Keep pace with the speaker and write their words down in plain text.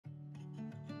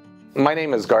My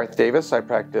name is Garth Davis. I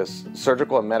practice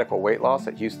surgical and medical weight loss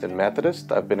at Houston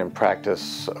Methodist. I've been in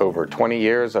practice over 20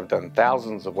 years. I've done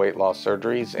thousands of weight loss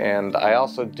surgeries, and I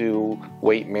also do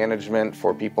weight management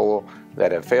for people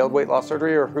that have failed weight loss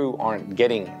surgery or who aren't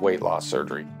getting weight loss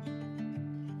surgery.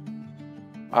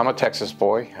 I'm a Texas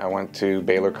boy. I went to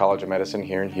Baylor College of Medicine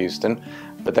here in Houston,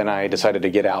 but then I decided to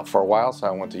get out for a while, so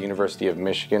I went to University of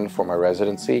Michigan for my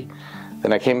residency.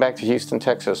 Then I came back to Houston,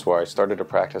 Texas, where I started a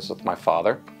practice with my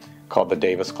father, called the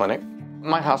Davis Clinic.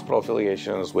 My hospital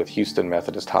affiliation is with Houston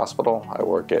Methodist Hospital. I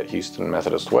work at Houston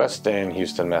Methodist West and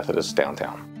Houston Methodist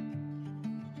Downtown.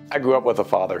 I grew up with a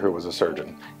father who was a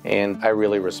surgeon, and I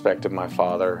really respected my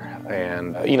father.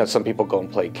 And some people go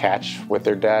and play catch with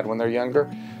their dad when they're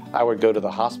younger. I would go to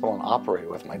the hospital and operate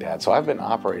with my dad. So I've been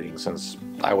operating since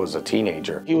I was a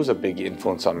teenager. He was a big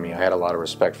influence on me. I had a lot of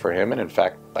respect for him, and in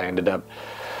fact, I ended up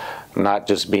not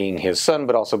just being his son,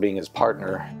 but also being his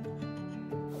partner.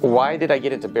 Why did I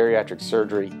get into bariatric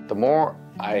surgery? The more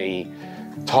I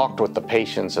talked with the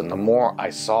patients and the more I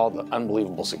saw the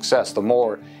unbelievable success, the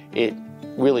more it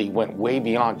really went way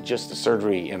beyond just the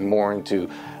surgery and more into,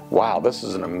 wow, this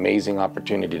is an amazing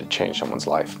opportunity to change someone's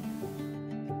life.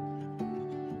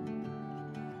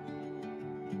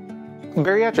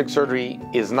 Bariatric surgery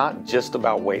is not just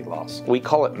about weight loss. We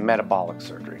call it metabolic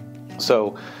surgery.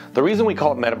 So the reason we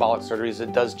call it metabolic surgery is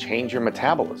it does change your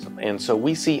metabolism. And so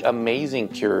we see amazing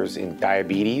cures in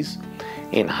diabetes,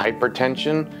 in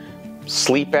hypertension,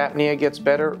 sleep apnea gets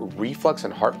better, reflux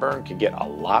and heartburn can get a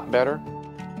lot better.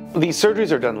 These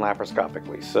surgeries are done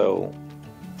laparoscopically, so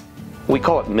we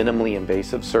call it minimally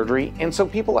invasive surgery. And so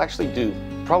people actually do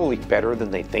probably better than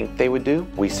they think they would do.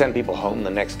 We send people home the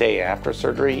next day after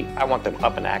surgery. I want them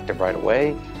up and active right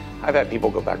away. I've had people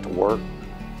go back to work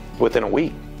within a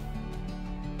week.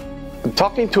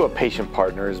 Talking to a patient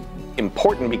partner is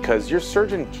important because your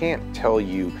surgeon can't tell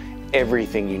you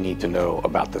everything you need to know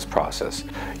about this process.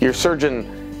 Your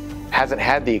surgeon hasn't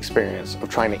had the experience of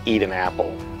trying to eat an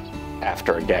apple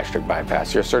after a gastric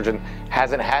bypass. Your surgeon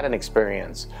hasn't had an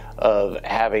experience of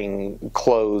having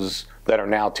clothes that are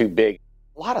now too big.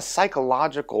 A lot of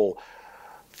psychological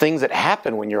things that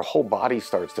happen when your whole body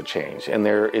starts to change, and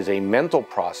there is a mental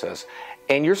process,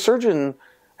 and your surgeon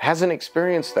hasn't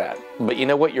experienced that. But you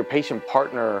know what? Your patient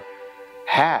partner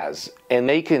has, and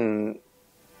they can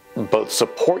both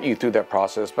support you through that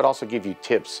process, but also give you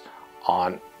tips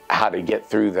on how to get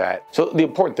through that. So the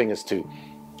important thing is to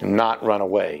not run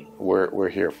away. We're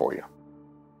here for you.